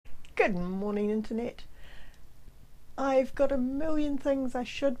Good morning, Internet. I've got a million things I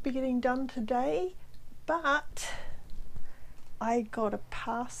should be getting done today, but I got a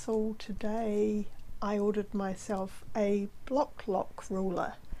parcel today. I ordered myself a Bloc-Loc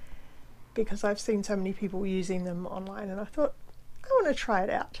ruler because I've seen so many people using them online and I thought I want to try it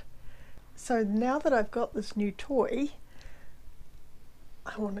out. So now that I've got this new toy,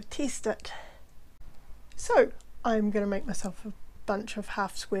 I want to test it. So I'm going to make myself a bunch of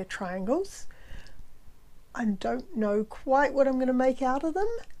half square triangles. I don't know quite what I'm going to make out of them,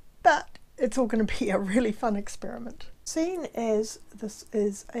 but it's all going to be a really fun experiment. Seeing as this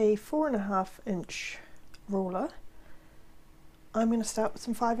is a 4.5 inch ruler, I'm going to start with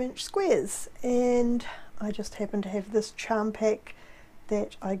some 5-inch squares, and I just happen to have this charm pack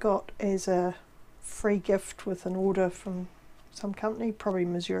that I got as a free gift with an order from some company, probably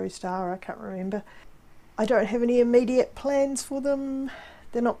Missouri Star, I can't remember. I don't have any immediate plans for them.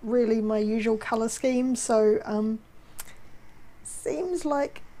 They're not really my usual colour scheme, so seems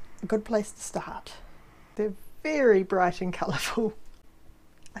like a good place to start. They're very bright and colourful.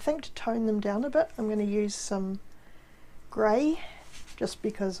 I think to tone them down a bit, I'm going to use some grey, just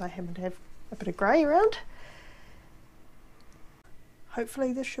because I happen to have a bit of grey around.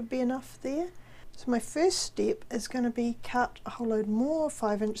 Hopefully this should be enough there. So my first step is going to be cut a whole load more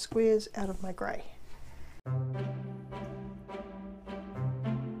 5-inch squares out of my grey.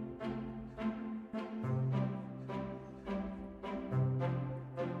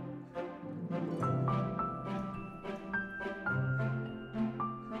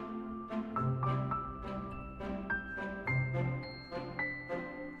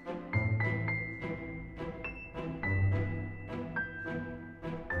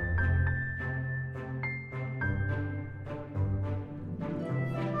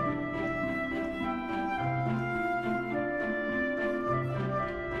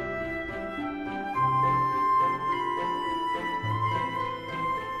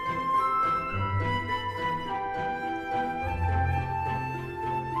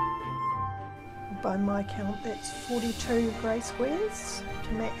 By my count, that's 42 grey squares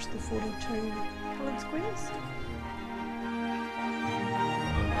to match the 42 coloured squares.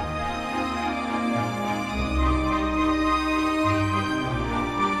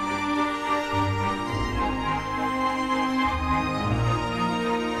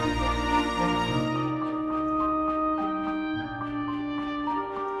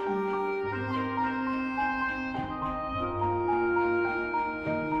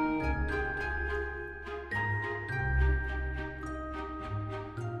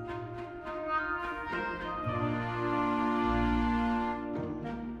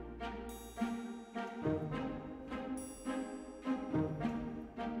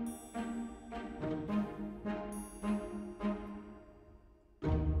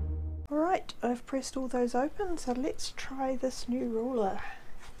 Alright, I've pressed all those open, so let's try this new ruler.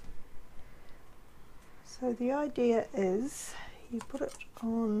 So the idea is you put it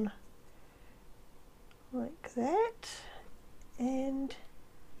on like that, and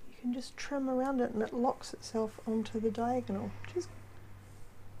you can just trim around it and it locks itself onto the diagonal,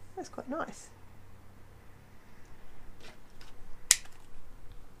 that's quite nice.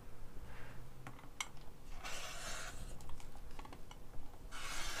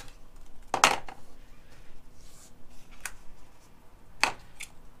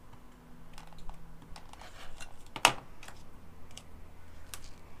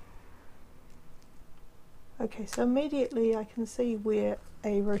 Okay, so immediately I can see where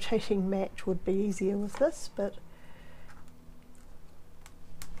a rotating match would be easier with this, but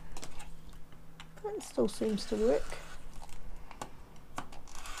it still seems to work.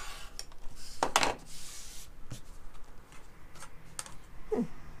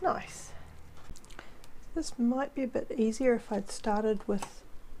 Nice. This might be a bit easier if I'd started with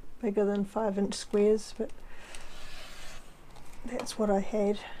bigger than 5-inch squares, but that's what I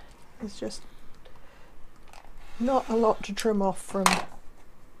had. It's just not a lot to trim off from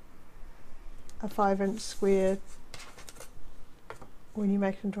a 5-inch square when you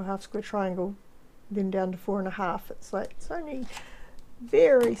make it into a half square triangle, then down to 4.5. It's like, it's only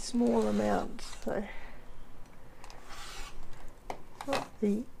very small amounts, so not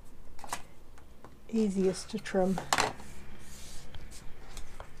the easiest to trim.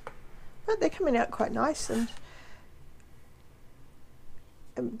 But they're coming out quite nice, and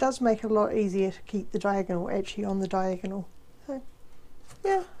it does make it a lot easier to keep the diagonal actually on the diagonal. So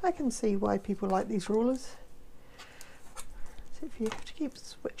yeah, I can see why people like these rulers. So if you have to keep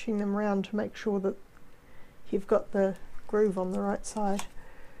switching them around to make sure that you've got the groove on the right side.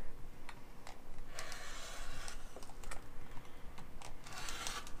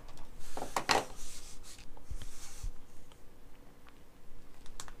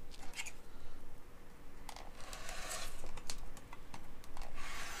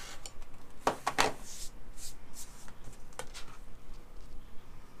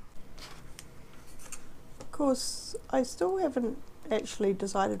 course I still haven't actually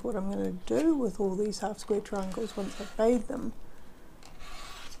decided what I'm going to do with all these half square triangles once I've made them.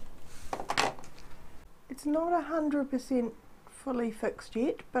 It's not 100% fully fixed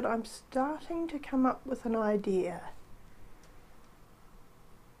yet, but I'm starting to come up with an idea.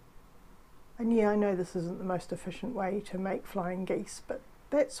 And yeah, I know this isn't the most efficient way to make flying geese, but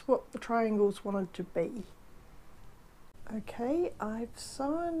that's what the triangles wanted to be. Okay, I've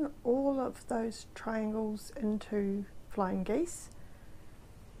sewn all of those triangles into flying geese,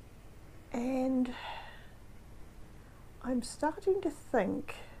 and I'm starting to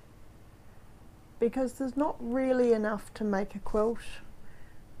think, because there's not really enough to make a quilt.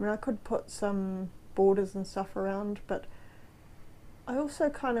 I mean, I could put some borders and stuff around, but I also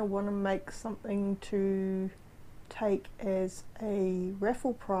kind of want to make something to take as a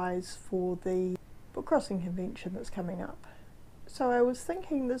raffle prize for the book crossing convention that's coming up. So I was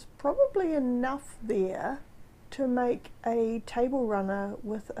thinking there's probably enough there to make a table runner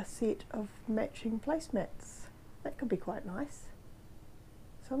with a set of matching placemats. That could be quite nice.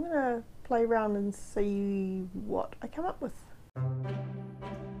 So I'm going to play around and see what I come up with.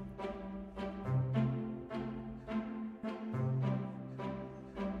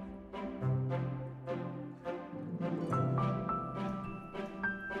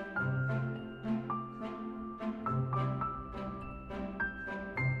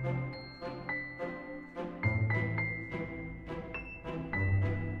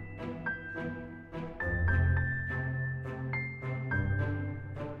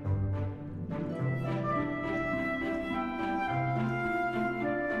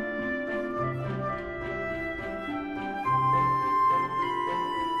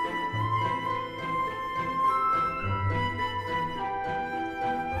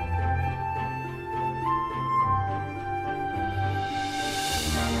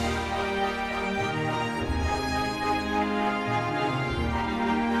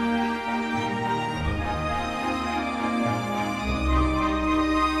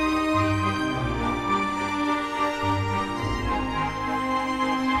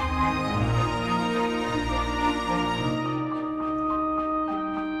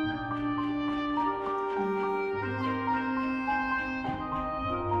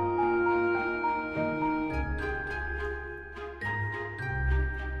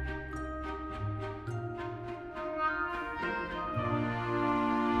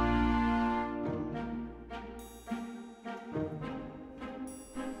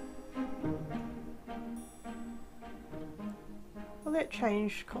 Well, that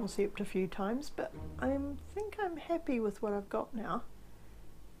changed concept a few times, but I think I'm happy with what I've got now.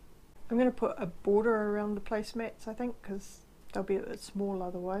 I'm going to put a border around the placemats, I think, because they'll be a bit small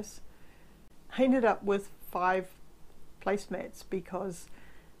otherwise. I ended up with 5 placemats because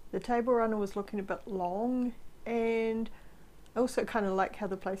the table runner was looking a bit long, and I also kind of like how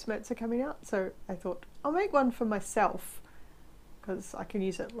the placemats are coming out, so I thought I'll make one for myself because I can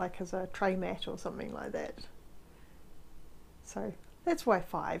use it like as a tray mat or something like that. So that's why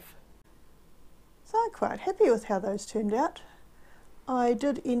 5. So I'm quite happy with how those turned out. I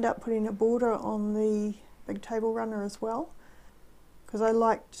did end up putting a border on the big table runner as well, because I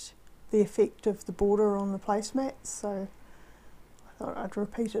liked the effect of the border on the placemats, so I thought I'd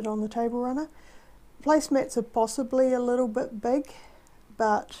repeat it on the table runner. Placemats are possibly a little bit big,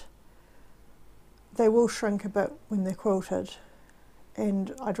 but they will shrink a bit when they're quilted,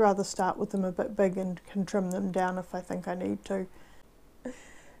 and I'd rather start with them a bit big and can trim them down if I think I need to.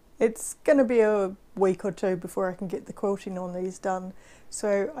 It's going to be a week or 2 before I can get the quilting on these done,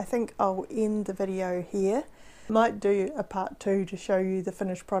 so I think I'll end the video here. Might do a part 2 to show you the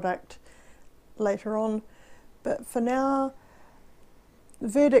finished product later on, but for now the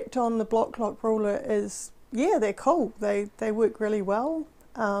verdict on the Bloc-Loc ruler is, yeah, they're cool. They work really well.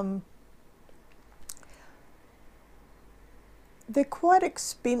 They're quite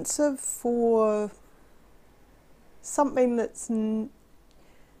expensive for something that's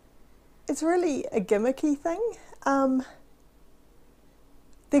it's really a gimmicky thing.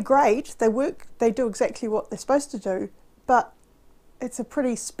 They're great, they work, they do exactly what they're supposed to do, but it's a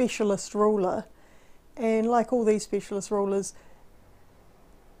pretty specialist ruler, and like all these specialist rulers,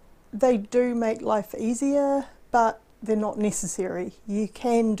 they do make life easier, but they're not necessary. You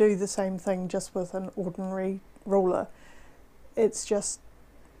can do the same thing just with an ordinary ruler. It's just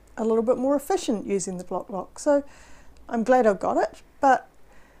a little bit more efficient using the Bloc-Loc. So I'm glad I've got it, but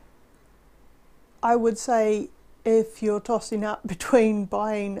I would say if you're tossing up between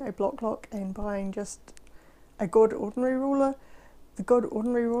buying a Bloc-Loc and buying just a good ordinary ruler, the good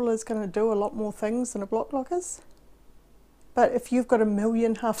ordinary ruler is going to do a lot more things than a Bloc-Loc is. But if you've got a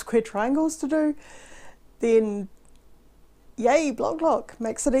million half square triangles to do, then yay, Bloc-Loc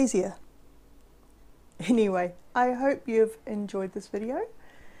makes it easier. Anyway, I hope you've enjoyed this video.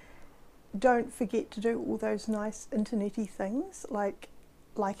 Don't forget to do all those nice internety things like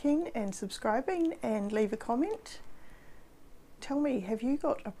liking and subscribing and leave a comment. Tell me, have you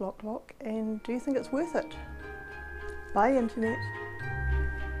got a Bloc-Loc and do you think it's worth it? Bye, internet.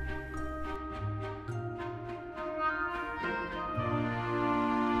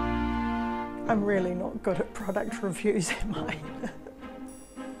 I'm really not good at product reviews, am I?